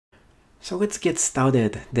So let's get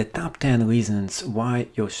started. The top 10 reasons why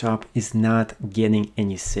your shop is not getting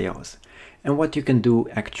any sales and what you can do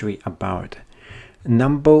actually about it.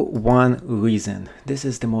 Number one reason, this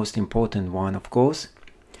is the most important one, of course,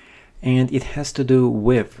 and it has to do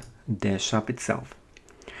with the shop itself.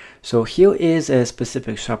 So here is a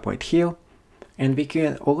specific shop right here, and we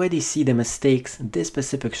can already see the mistakes this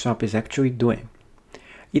specific shop is actually doing.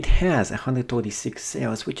 It has 136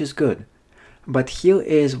 sales, which is good. But here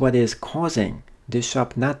is what is causing this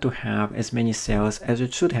shop not to have as many sales as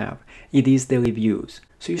it should have. It is the reviews.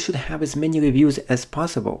 So you should have as many reviews as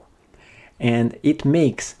possible. And it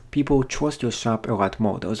makes people trust your shop a lot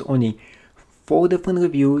more. There's only 4 different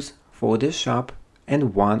reviews for this shop,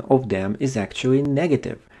 and 1 of them is actually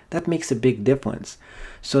negative. That makes a big difference.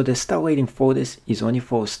 So the star rating for this is only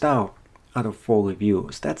 4 stars out of 4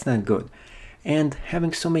 reviews. That's not good. And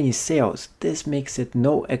having so many sales, this makes it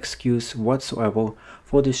no excuse whatsoever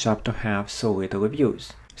for the shop to have so little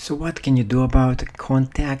reviews. So what can you do about it?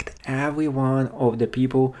 Contact every one of the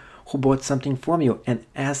people who bought something from you and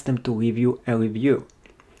ask them to leave you a review.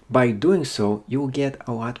 By doing so, you'll get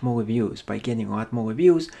a lot more reviews. By getting a lot more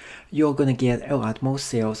reviews, you're gonna get a lot more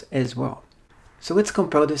sales as well. So let's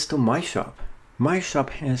compare this to my shop. My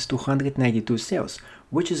shop has 292 sales,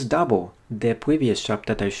 which is double the previous shop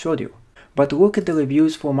that I showed you. But look at the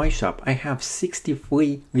reviews for my shop. I have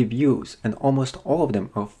 63 reviews, and almost all of them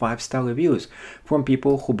are 5-star reviews from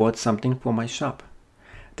people who bought something from my shop.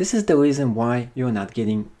 This is the reason why you're not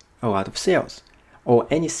getting a lot of sales or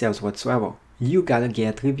any sales whatsoever. You gotta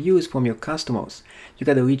get reviews from your customers. You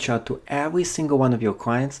gotta reach out to every single one of your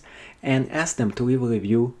clients and ask them to leave a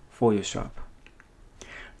review for your shop.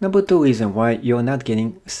 Number 2 reason why you're not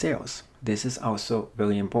getting sales. This is also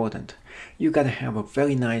very important. You gotta have a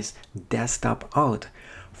very nice desktop art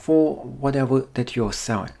for whatever that you're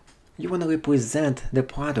selling. You wanna represent the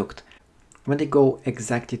product when they go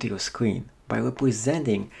exactly to your screen. By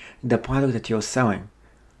representing the product that you're selling,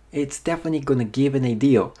 it's definitely gonna give an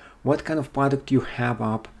idea what kind of product you have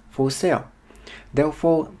up for sale.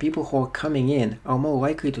 Therefore, people who are coming in are more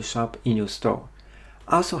likely to shop in your store.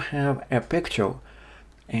 Also have a picture,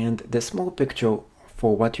 and the small picture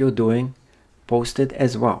for what you're doing posted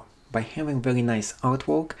as well. By having very nice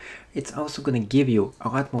artwork, it's also going to give you a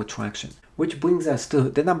lot more traction. Which brings us to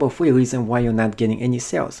the number 3 reason why you're not getting any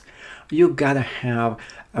sales. You gotta have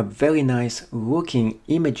a very nice looking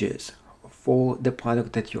images for the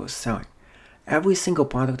product that you're selling. Every single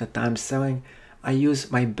product that I'm selling, I use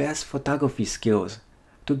my best photography skills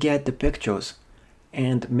to get the pictures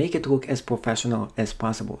and make it look as professional as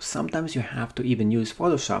possible. Sometimes you have to even use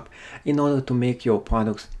Photoshop in order to make your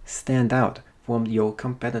products stand out from your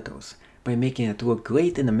competitors. By making it look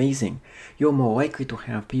great and amazing, you're more likely to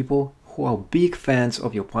have people who are big fans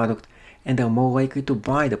of your product and are more likely to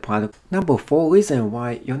buy the product. Number 4 reason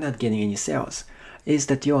why you're not getting any sales is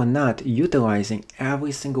that you are not utilizing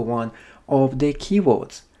every single one of the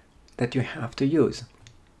keywords that you have to use.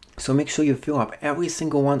 So make sure you fill up every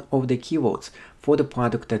single one of the keywords for the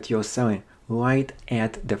product that you're selling right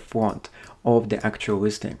at the front of the actual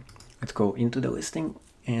listing. Let's go into the listing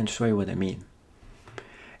and show you what I mean.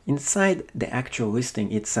 Inside the actual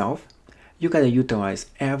listing itself, you gotta utilize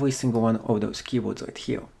every single one of those keywords right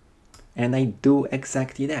here. And I do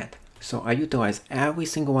exactly that. So I utilize every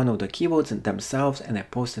single one of the keywords themselves and I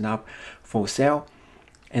post it up for sale.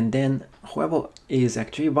 And then whoever is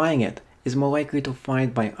actually buying it is more likely to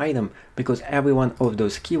find my item because every one of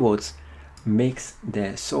those keywords makes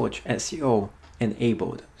the search SEO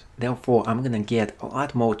enabled. Therefore, I'm gonna get a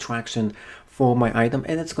lot more traction for my item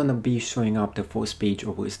and it's gonna be showing up the first page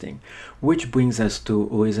of listing. Which brings us to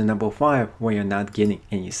reason number 5 where you're not getting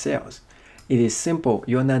any sales. It is simple,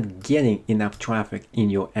 you're not getting enough traffic in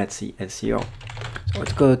your Etsy SEO. So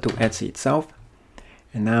let's go to Etsy itself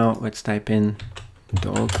and now let's type in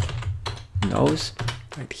dog nose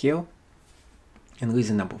right here. And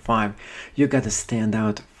reason number 5, you gotta stand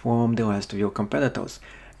out from the rest of your competitors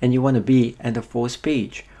and you want to be at the first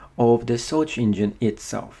page of the search engine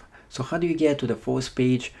itself. So how do you get to the first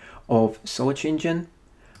page of search engine?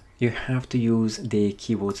 You have to use the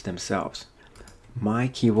keywords themselves. My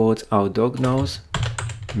keywords are dog nose,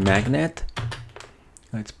 magnet.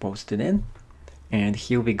 Let's post it in. And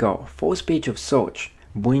here we go. First page of search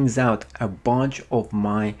brings out a bunch of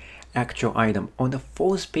my actual item on the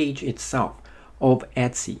first page itself of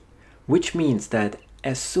Etsy, which means that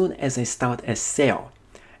as soon as I start a sale,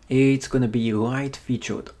 it's gonna be right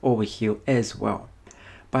featured over here as well.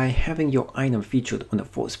 By having your item featured on the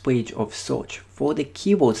first page of search for the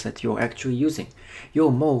keywords that you're actually using,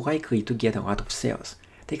 you're more likely to get a lot of sales.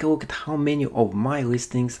 take a look at how many of my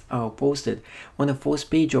listings are posted on the first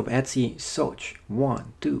page of Etsy search.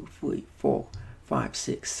 1, 2, 3, 4, 5,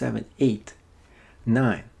 6, 7, 8,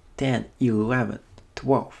 9, 10, 11,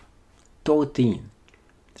 12, 13.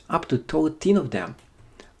 Up to 13 of them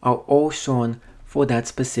are all shown for that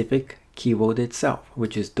specific keyword itself,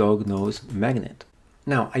 which is dog nose magnet.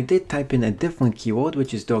 Now, I did type in a different keyword,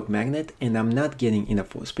 which is dog magnet, and I'm not getting in the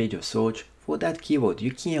first page of search for that keyword.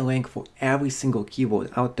 You can't rank for every single keyword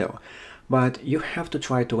out there, but you have to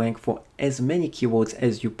try to rank for as many keywords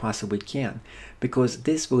as you possibly can, because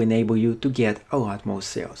this will enable you to get a lot more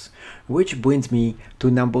sales. Which brings me to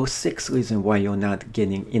number 6 reason why you're not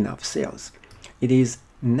getting enough sales. It is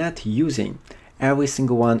not using every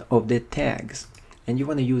single one of the tags. And you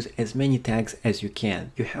want to use as many tags as you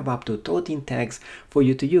can. You have up to 13 tags for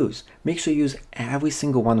you to use. Make sure you use every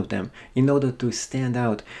single one of them in order to stand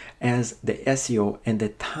out as the SEO and the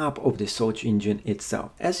top of the search engine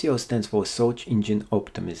itself. SEO stands for search engine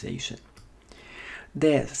optimization.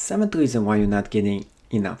 The 7th reason why you're not getting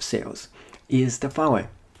enough sales is the following.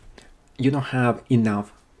 You don't have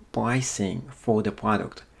enough pricing for the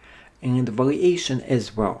product and variation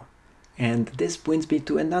as well. And this brings me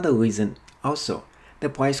to another reason also. The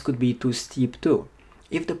price could be too steep too.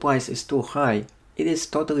 If the price is too high, it is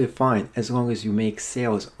totally fine as long as you make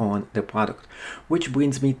sales on the product. Which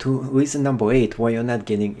brings me to reason number 8 why you're not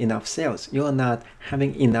getting enough sales. You're not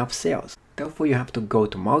having enough sales. Therefore, you have to go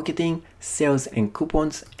to marketing, sales and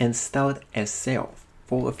coupons and start a sale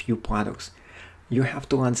for a few products. You have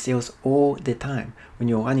to run sales all the time. When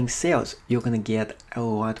you're running sales, you're going to get a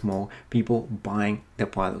lot more people buying the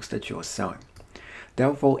products that you're selling.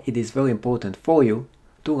 Therefore, it is very important for you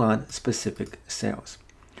to run specific sales.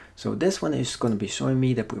 So this one is going to be showing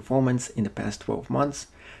me the performance in the past 12 months,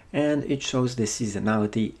 and it shows the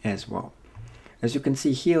seasonality as well. As you can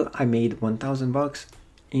see here, I made $1,000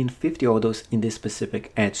 in 50 orders in this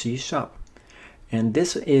specific Etsy shop. And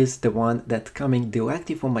this is the one that's coming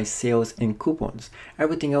directly from my sales and coupons.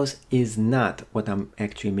 Everything else is not what I'm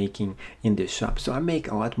actually making in this shop. So I make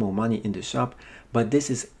a lot more money in the shop, but this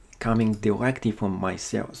is coming directly from my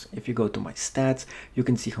sales. If you go to my stats, you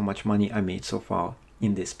can see how much money I made so far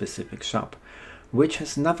in this specific shop, which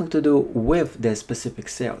has nothing to do with the specific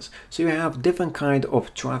sales. So you have different kind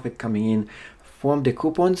of traffic coming in from the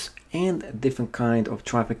coupons and different kind of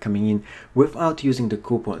traffic coming in without using the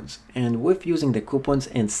coupons. And with using the coupons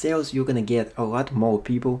and sales, you're gonna get a lot more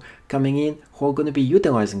people coming in who are gonna be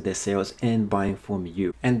utilizing the sales and buying from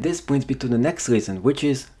you. And this brings me to the next reason, which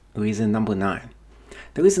is reason number 9.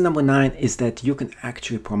 The reason number 9 is that you can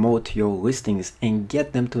actually promote your listings and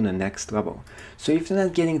get them to the next level. So if you're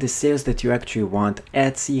not getting the sales that you actually want,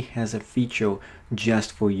 Etsy has a feature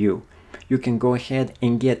just for you. You can go ahead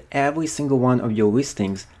and get every single one of your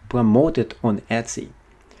listings promoted on Etsy.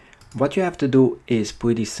 What you have to do is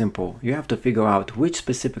pretty simple. You have to figure out which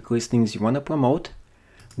specific listings you want to promote.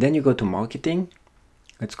 Then you go to marketing.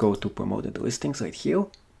 Let's go to promoted listings right here.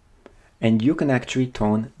 And you can actually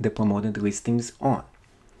turn the promoted listings on.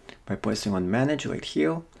 By pressing on manage right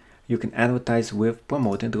here, you can advertise with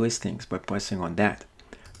promoted listings by pressing on that.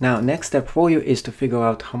 Now, next step for you is to figure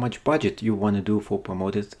out how much budget you want to do for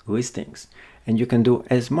promoted listings. And you can do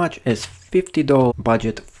as much as $50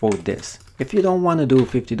 budget for this. If you don't want to do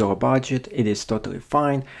 $50 budget, it is totally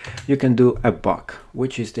fine. You can do $1,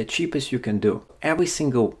 which is the cheapest you can do. Every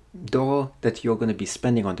single dollar that you're going to be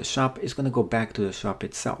spending on the shop is going to go back to the shop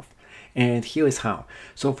itself. And here is how.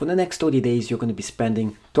 So for the next 30 days, you're going to be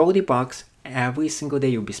spending $30. Every single day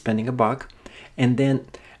you'll be spending $1. And then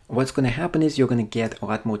what's going to happen is you're going to get a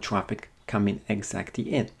lot more traffic coming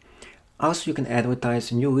exactly in. Also, you can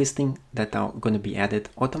advertise new listings that are going to be added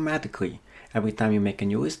automatically. Every time you make a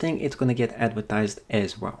new listing, it's going to get advertised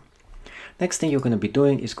as well. Next thing you're going to be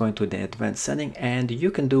doing is going to the advanced setting, and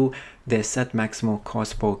you can do the set maximum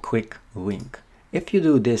cost per click link. If you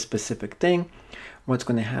do this specific thing, what's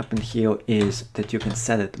going to happen here is that you can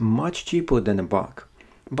set it much cheaper than $1.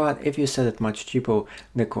 But if you set it much cheaper,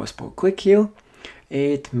 the cost per click here,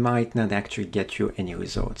 it might not actually get you any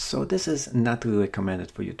results. So this is not really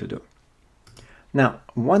recommended for you to do. Now,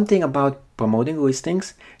 one thing about promoting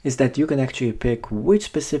listings is that you can actually pick which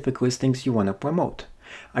specific listings you want to promote.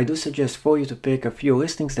 I do suggest for you to pick a few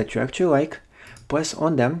listings that you actually like, press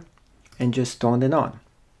on them, and just turn them on.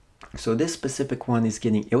 So this specific one is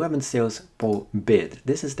getting 11 sales per bid.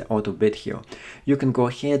 This is the auto bid here. You can go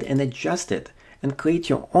ahead and adjust it and create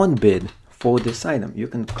your own bid for this item. You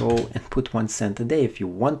can go and put 1 cent a day if you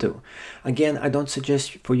want to. Again, I don't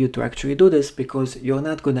suggest for you to actually do this because you're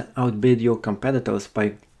not going to outbid your competitors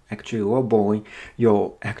by actually lowballing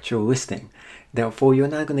your actual listing. Therefore, you're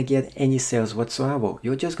not going to get any sales whatsoever.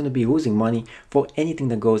 You're just going to be losing money for anything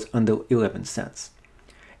that goes under 11 cents.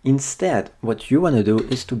 Instead, what you want to do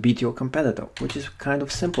is to beat your competitor, which is kind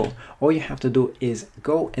of simple. All you have to do is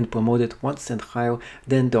go and promote it 1 cent higher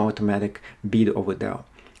than the automatic bid over there,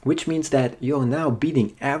 which means that you're now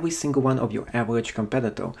beating every single one of your average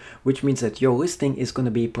competitor, which means that your listing is going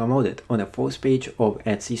to be promoted on the first page of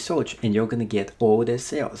Etsy search, and you're going to get all the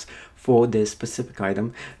sales for this specific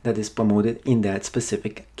item that is promoted in that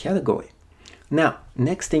specific category. Now,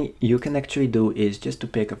 next thing you can actually do is just to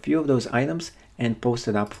pick a few of those items and post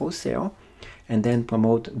it up for sale, and then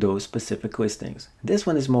promote those specific listings. This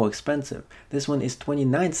one is more expensive. This one is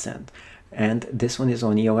 29 cents. And this one is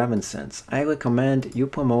only 11 cents. I recommend you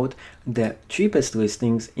promote the cheapest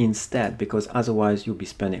listings instead, because otherwise you'll be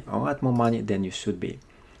spending a lot more money than you should be.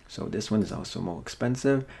 So this one is also more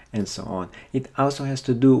expensive, and so on. It also has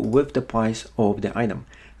to do with the price of the item.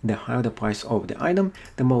 The higher the price of the item,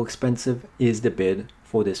 the more expensive is the bid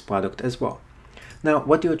for this product as well. Now,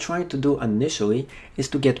 what you're trying to do initially is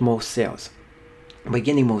to get more sales. By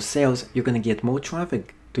getting more sales, you're going to get more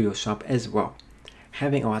traffic to your shop as well.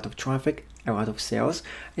 Having a lot of traffic, a lot of sales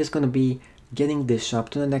is going to be getting this shop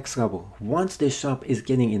to the next level. Once this shop is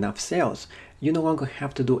getting enough sales, you no longer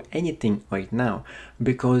have to do anything right now,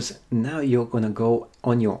 because now you're going to go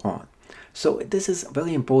on your own. So this is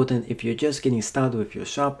very important if you're just getting started with your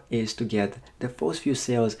shop, is to get the first few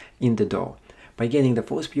sales in the door. By getting the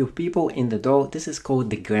first few people in the door, this is called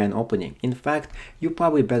the grand opening. In fact, you're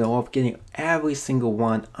probably better off getting every single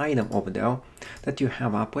one item over there that you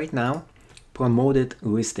have up right now promoted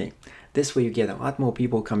listing. This way you get a lot more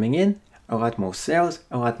people coming in, a lot more sales,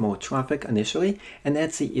 a lot more traffic initially, and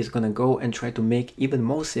Etsy is going to go and try to make even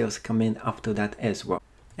more sales come in after that as well.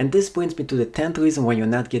 And this brings me to the 10th reason why you're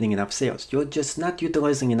not getting enough sales. You're just not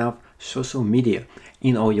utilizing enough social media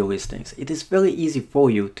in all your listings. It is very easy for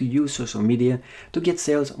you to use social media to get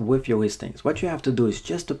sales with your listings. What you have to do is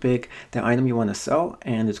just to pick the item you want to sell,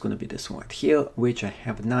 and it's going to be this one right here, which I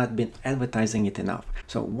have not been advertising it enough.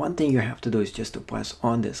 So one thing you have to do is just to press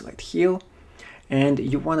on this right here, and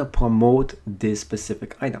you want to promote this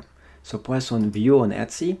specific item. So press on view on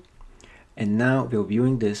Etsy, and now we're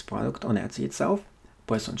viewing this product on Etsy itself.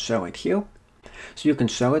 Press on share right here, so you can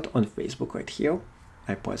share it on Facebook right here.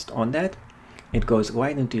 I pressed on that. It goes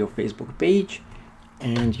right into your Facebook page,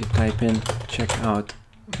 and you type in check out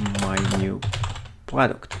my new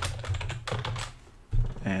product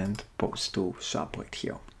and post to shop right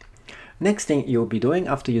here. Next thing you'll be doing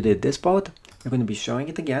after you did this part, you're going to be showing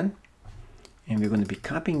it again, and we're going to be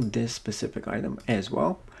copying this specific item as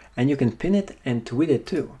well, and you can pin it and tweet it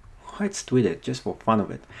too. Let's tweet it just for fun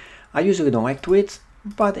of it. I usually don't like tweets,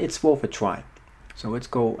 but it's worth a try. So let's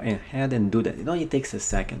go ahead and do that. It only takes a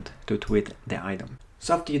second to tweet the item.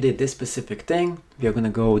 So after you did this specific thing, we're gonna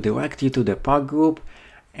go directly to the park group,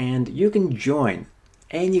 and you can join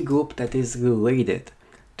any group that is related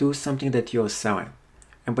to something that you're selling.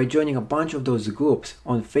 And by joining a bunch of those groups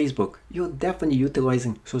on Facebook, you're definitely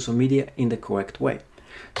utilizing social media in the correct way.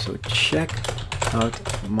 So check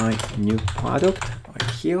out my new product right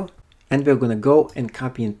here. And we're gonna go and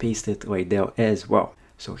copy and paste it right there as well.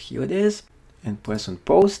 So here it is, and press on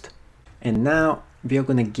post. And now we're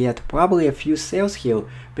gonna get probably a few sales here,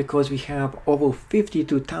 because we have over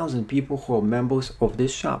 52,000 people who are members of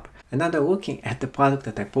this shop. And now they're looking at the product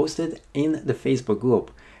that I posted in the Facebook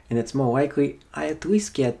group, and it's more likely I at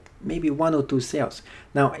least get maybe 1 or 2 sales.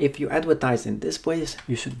 Now, if you advertise in this place,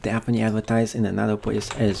 you should definitely advertise in another place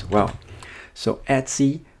as well. So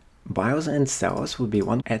Etsy buyers and sellers would be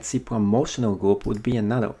one. Etsy promotional group would be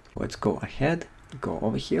another. Let's go ahead, go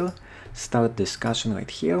over here, start discussion right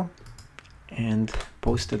here, and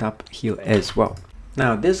post it up here as well.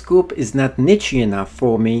 Now this group is not niche enough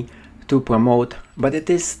for me to promote, but it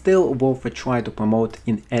is still worth a try to promote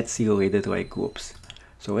in Etsy related like groups.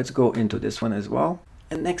 So let's go into this one as well.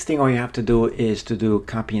 And next thing all you have to do is to do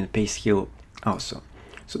copy and paste here also.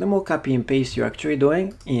 So the more copy and paste you're actually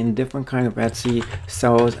doing in different kind of Etsy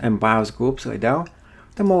sellers and buyers groups like that,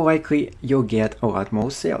 the more likely you'll get a lot more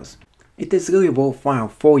sales. It is really worthwhile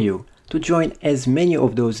for you to join as many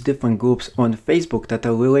of those different groups on Facebook that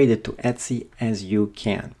are related to Etsy as you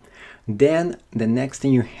can. Then the next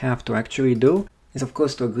thing you have to actually do is, of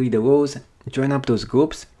course, to agree the rules, join up those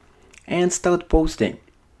groups, and start posting.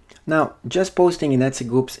 Now, just posting in Etsy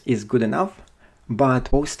groups is good enough,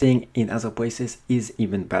 but posting in other places is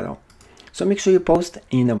even better. So make sure you post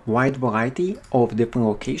in a wide variety of different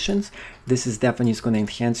locations. This is definitely going to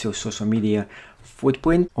enhance your social media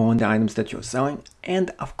footprint on the items that you're selling.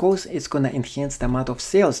 And of course, it's going to enhance the amount of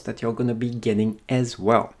sales that you're going to be getting as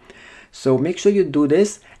well. So make sure you do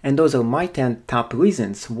this, and those are my 10 top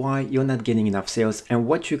reasons why you're not getting enough sales and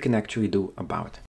what you can actually do about it.